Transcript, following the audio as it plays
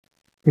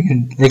We're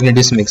going to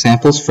do some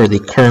examples for the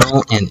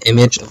kernel and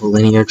image of a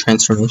linear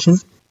transformation.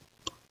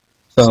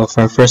 So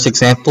for our first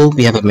example,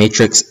 we have a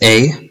matrix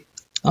A,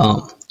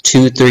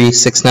 2, 3,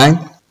 6,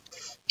 9,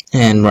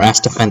 and we're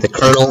asked to find the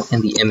kernel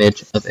and the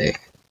image of A.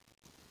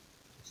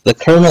 The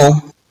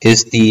kernel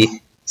is the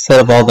set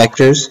of all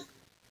vectors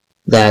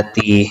that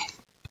the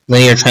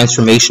linear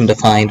transformation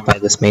defined by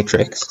this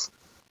matrix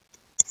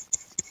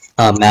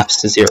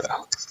maps to 0.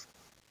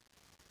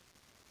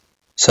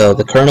 So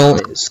the kernel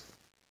is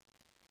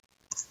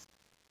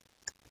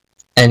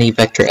any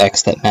vector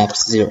x that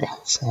maps to 0.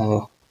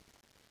 So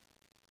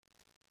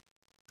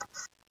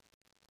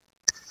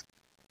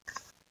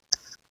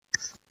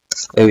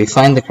the way we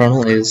find the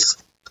kernel is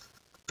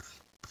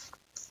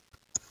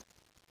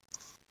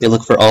we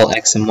look for all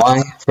x and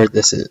y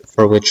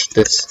for which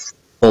this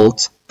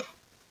holds.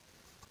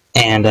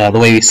 And the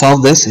way we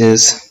solve this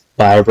is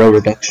by row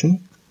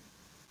reduction.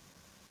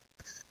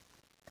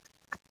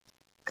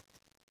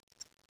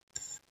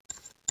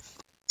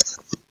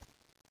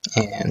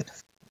 And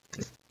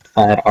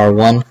divide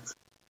R1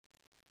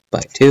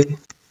 by 2.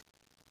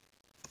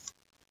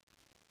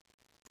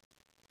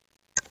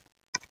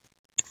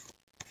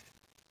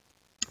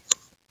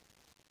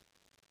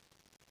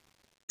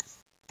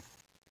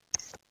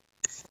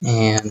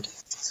 And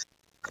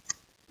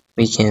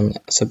we can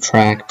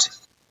subtract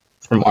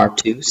from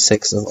R2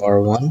 6 of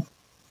R1.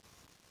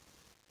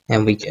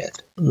 And we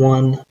get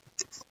 1,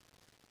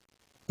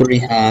 3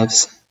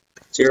 halves,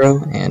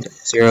 0, and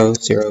 0,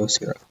 0,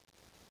 0.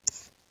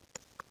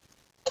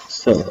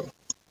 So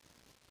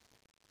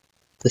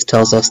this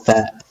tells us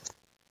that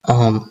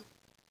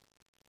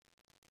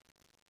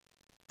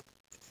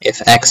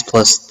if x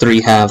plus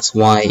 3 halves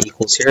y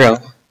equals 0,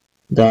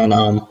 then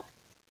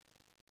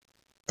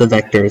the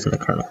vector is in the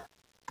kernel.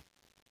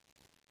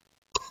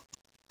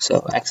 So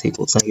x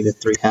equals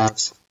negative 3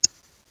 halves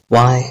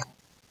y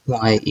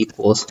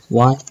equals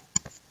y.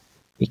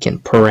 We can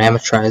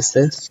parameterize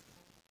this.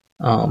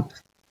 Let's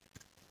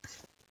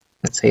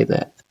say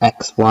that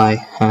xy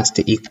has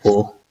to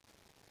equal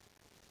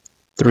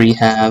 3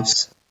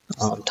 halves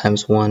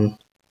times 1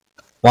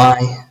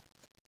 y.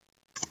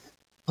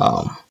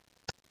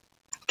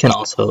 Can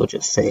also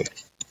just say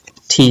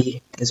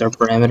t is our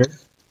parameter.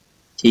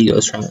 T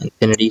goes from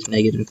infinity to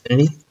negative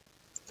infinity.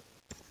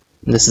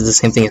 And this is the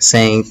same thing as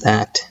saying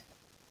that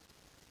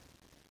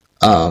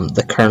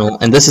the kernel,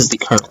 and this is the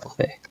kernel of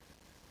A.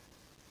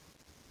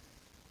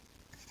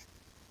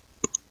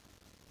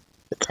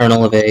 The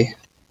kernel of A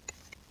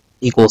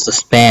equals the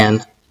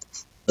span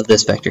of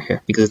this vector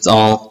here, because it's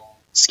all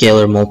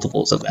scalar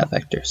multiples of that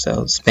vector.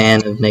 So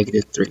span of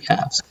negative 3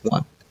 halves,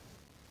 1.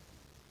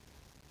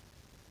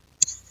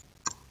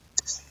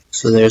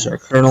 So there's our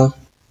kernel.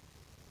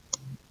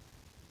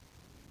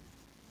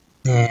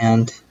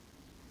 And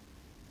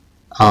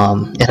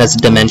it has a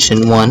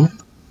dimension 1.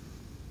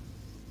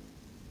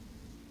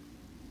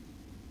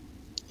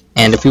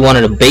 And if we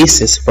wanted a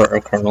basis for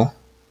our kernel,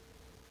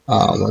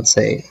 let's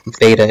say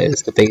beta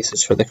is the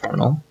basis for the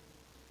kernel,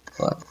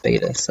 but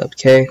beta sub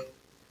k,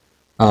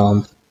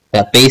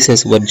 that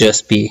basis would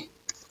just be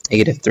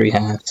negative 3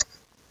 halves,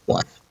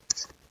 1.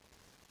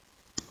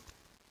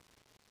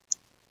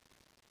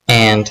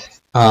 And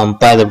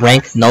by the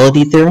rank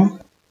nullity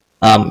theorem,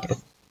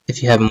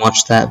 if you haven't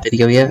watched that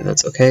video yet,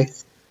 that's okay.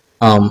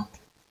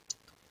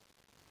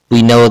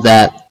 We know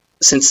that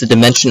since the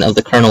dimension of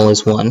the kernel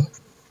is 1,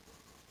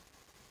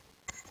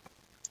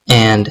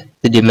 and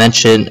the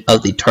dimension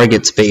of the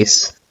target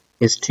space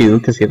is 2,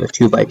 because we have a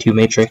 2 by 2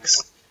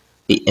 matrix,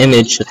 the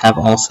image should have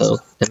also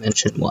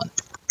dimension 1.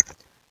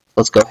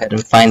 Let's go ahead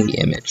and find the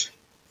image.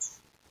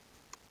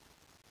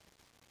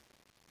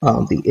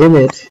 The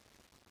image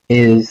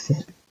is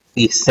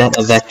the set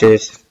of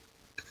vectors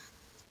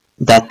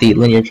that the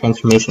linear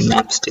transformation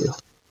maps to.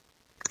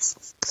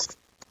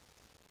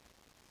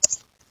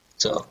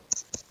 So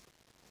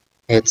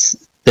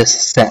it's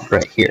this set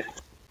right here,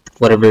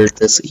 whatever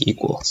this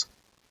equals.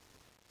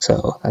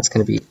 So that's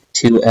going to be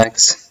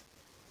 2x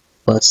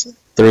plus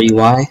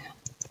 3y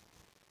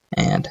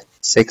and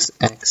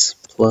 6x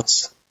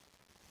plus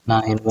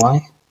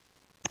 9y.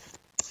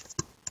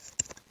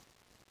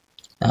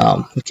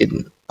 We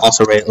can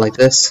also write it like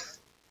this: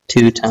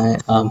 2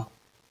 times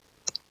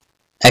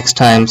x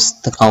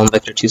times the column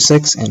vector 2,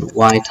 6, and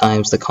y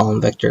times the column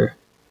vector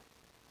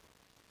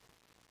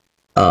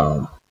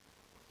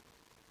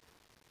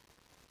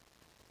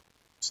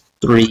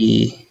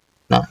 3,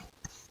 9.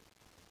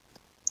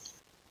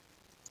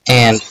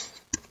 And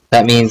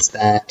that means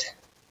that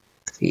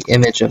the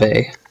image of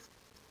A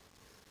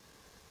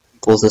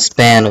equals the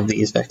span of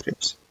these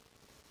vectors.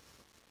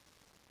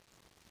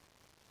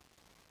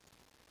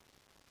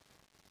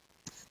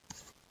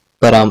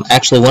 But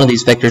actually one of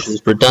these vectors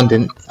is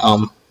redundant.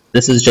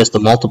 This is just a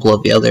multiple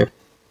of the other.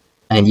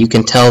 And you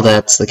can tell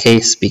that's the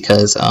case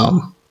because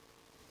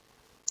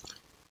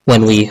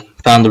when we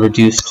found the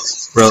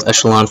reduced row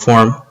echelon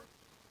form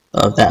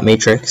of that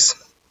matrix,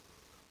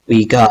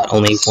 we got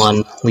only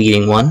one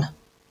leading one.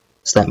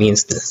 So that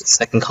means the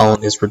second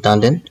column is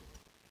redundant.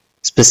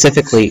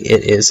 Specifically,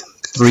 it is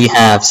 3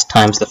 halves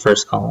times the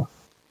first column.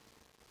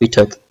 we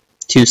took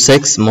 2,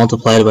 6,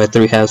 multiplied by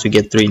 3 halves, we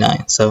get 3,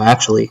 9. So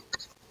actually,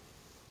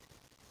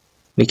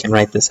 we can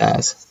write this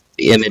as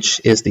the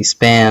image is the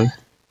span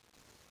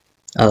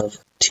of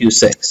 2,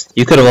 6.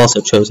 You could have also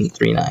chosen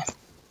 3, 9.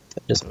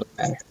 It doesn't really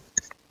matter.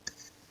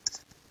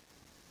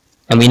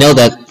 And we know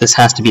that this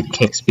has to be the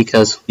case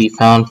because we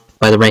found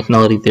by the rank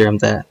nullity theorem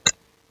that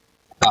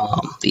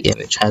the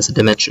image has a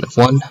dimension of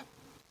 1.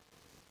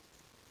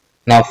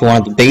 Now if we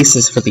wanted the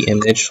basis for the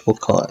image, we'll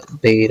call it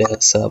beta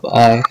sub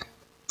I.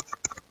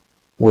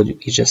 Would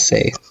we just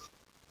say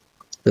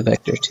the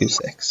vector 2,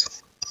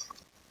 6.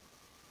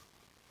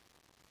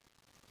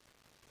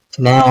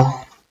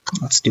 Now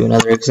let's do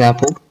another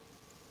example.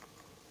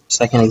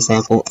 Second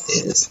example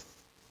is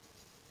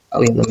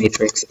we have the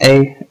matrix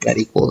A that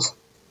equals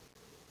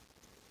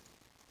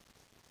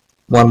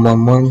 1,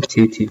 1, 1,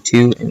 2, 2,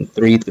 2, and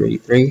 3, 3,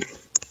 3.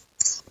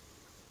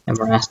 And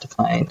we're asked to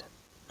find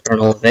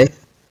kernel of A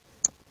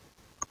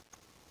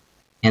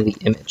and the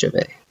image of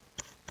A.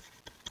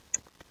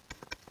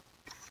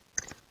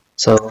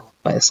 So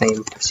by the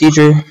same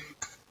procedure,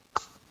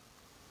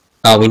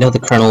 we know the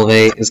kernel of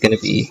A is going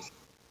to be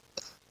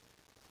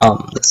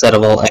the set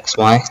of all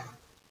xy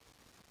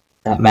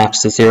that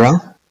maps to 0.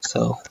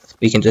 So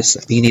we can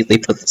just immediately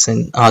put this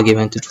in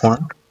augmented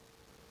form.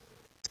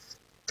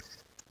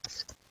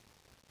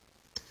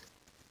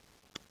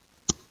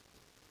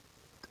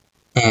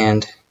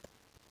 And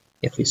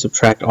if we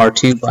subtract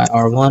R2 by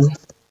R1,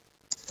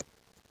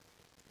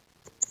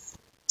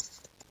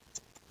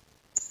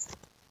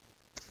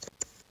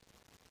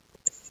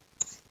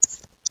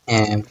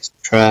 and we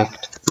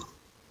subtract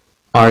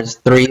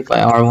R3 by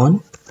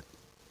R1,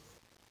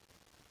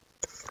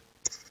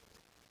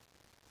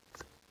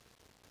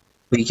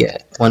 we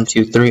get 1,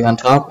 2, 3 on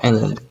top, and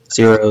then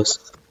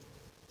zeros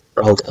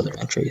for all the other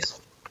entries.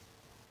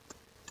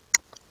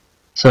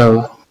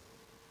 So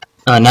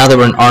now that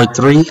we're in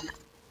R3,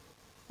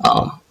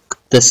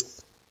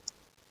 this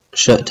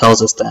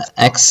tells us that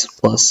x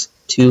plus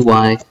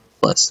 2y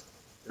plus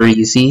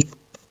 3z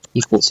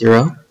equals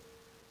 0,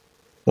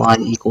 y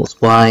equals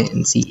y,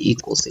 and z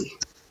equals z.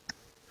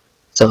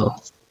 So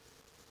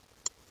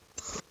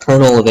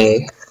kernel of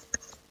A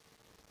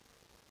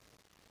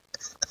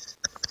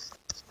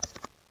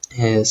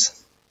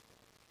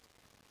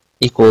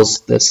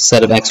equals this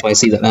set of x, y,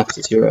 z that maps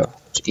to 0,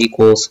 which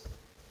equals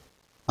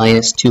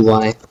minus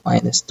 2y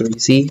minus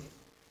 3z,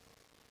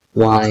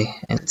 y,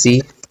 and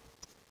z,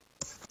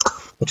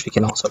 which we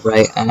can also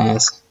write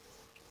as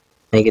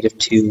negative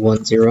 2,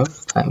 1, 0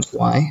 times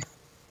y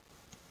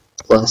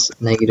plus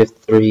negative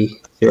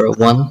 3, 0,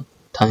 1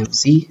 times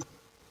z,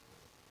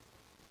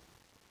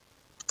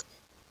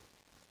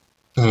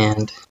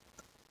 and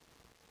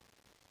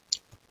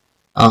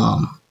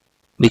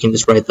we can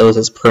just write those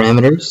as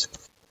parameters,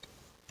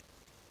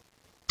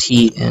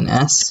 t and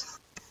s,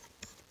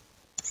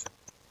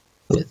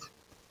 with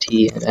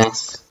t and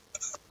s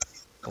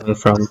going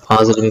from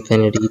positive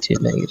infinity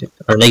to negative,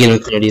 or negative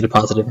infinity to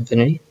positive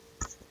infinity.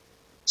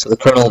 So the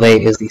kernel of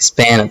A is the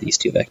span of these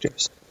two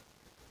vectors.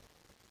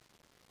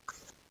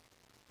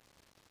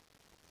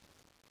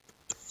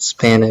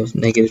 Span of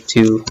negative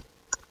 2,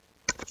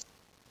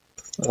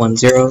 1,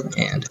 0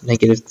 and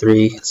negative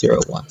 3, 0,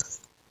 1.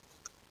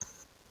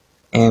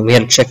 And we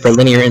had to check for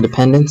linear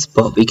independence,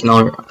 but we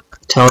can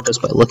tell just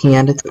by looking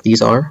at it that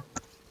these are,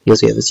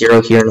 because we have a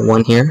 0 here and a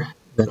 1 here,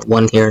 then a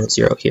 1 here and a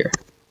 0 here.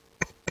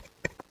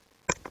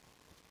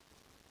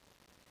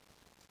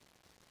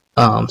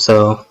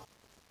 So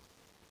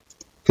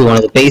if we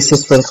wanted the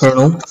basis for the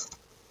kernel,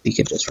 we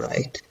could just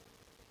write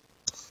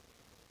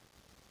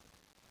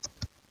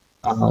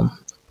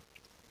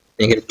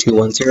negative 2,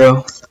 1,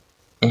 0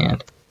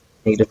 and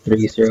negative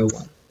 3, 0,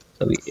 1.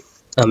 So we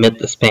omit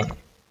the span.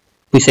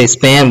 If we say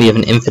span, we have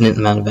an infinite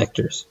amount of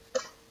vectors.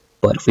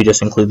 But if we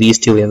just include these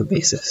two, we have a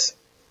basis.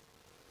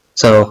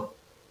 So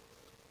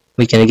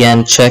we can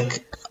again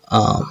check,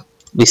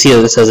 we see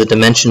that this has a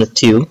dimension of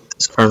 2,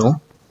 this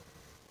kernel.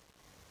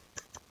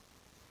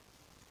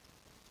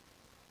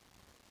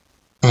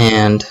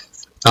 And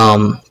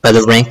by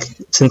the rank,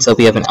 since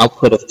we have an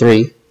output of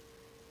 3,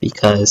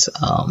 because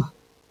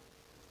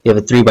we have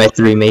a 3 by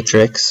 3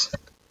 matrix,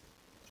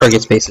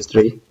 target space is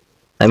 3,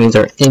 that means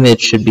our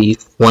image should be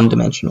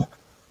one-dimensional.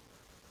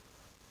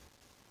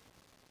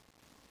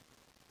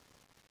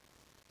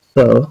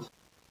 So,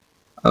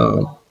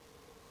 so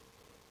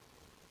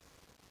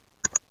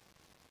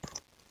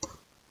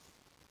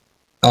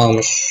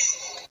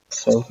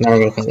now we're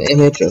going to find the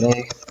image of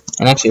A,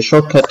 and actually a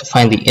shortcut to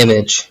find the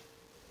image,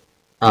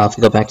 if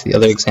we go back to the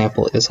other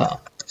example, is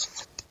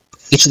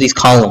each of these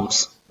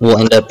columns will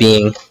end up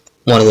being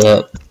one of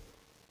the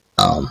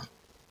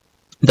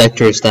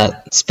vectors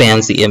that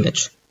spans the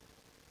image.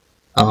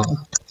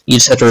 You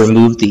just have to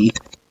remove the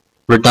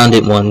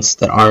redundant ones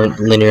that aren't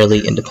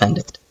linearly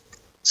independent.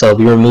 So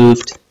we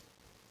removed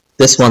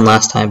this one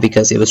last time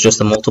because it was just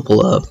a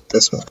multiple of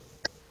this one.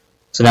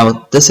 So now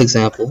with this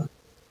example,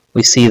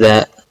 we see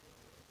that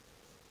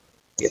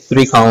we have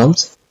 3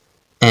 columns,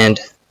 and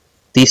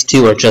these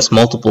two are just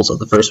multiples of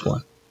the first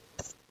one.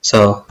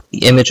 So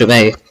the image of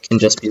A can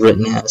just be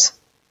written as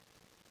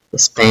the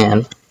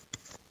span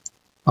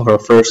of our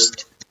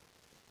first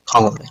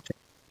column vector,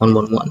 1,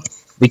 1, 1.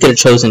 We could have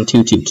chosen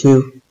 2, 2,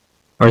 2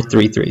 or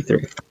 3, 3,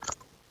 3.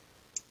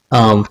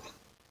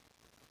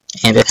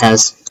 And it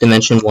has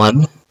dimension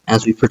 1,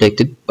 as we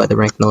predicted by the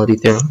rank nullity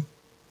theorem.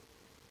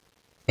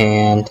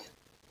 And if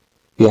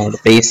you want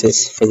the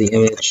basis for the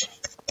image,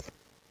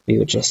 we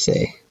would just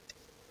say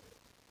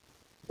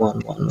 1,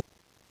 1.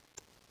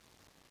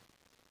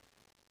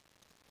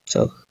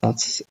 So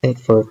that's it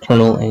for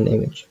kernel and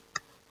image.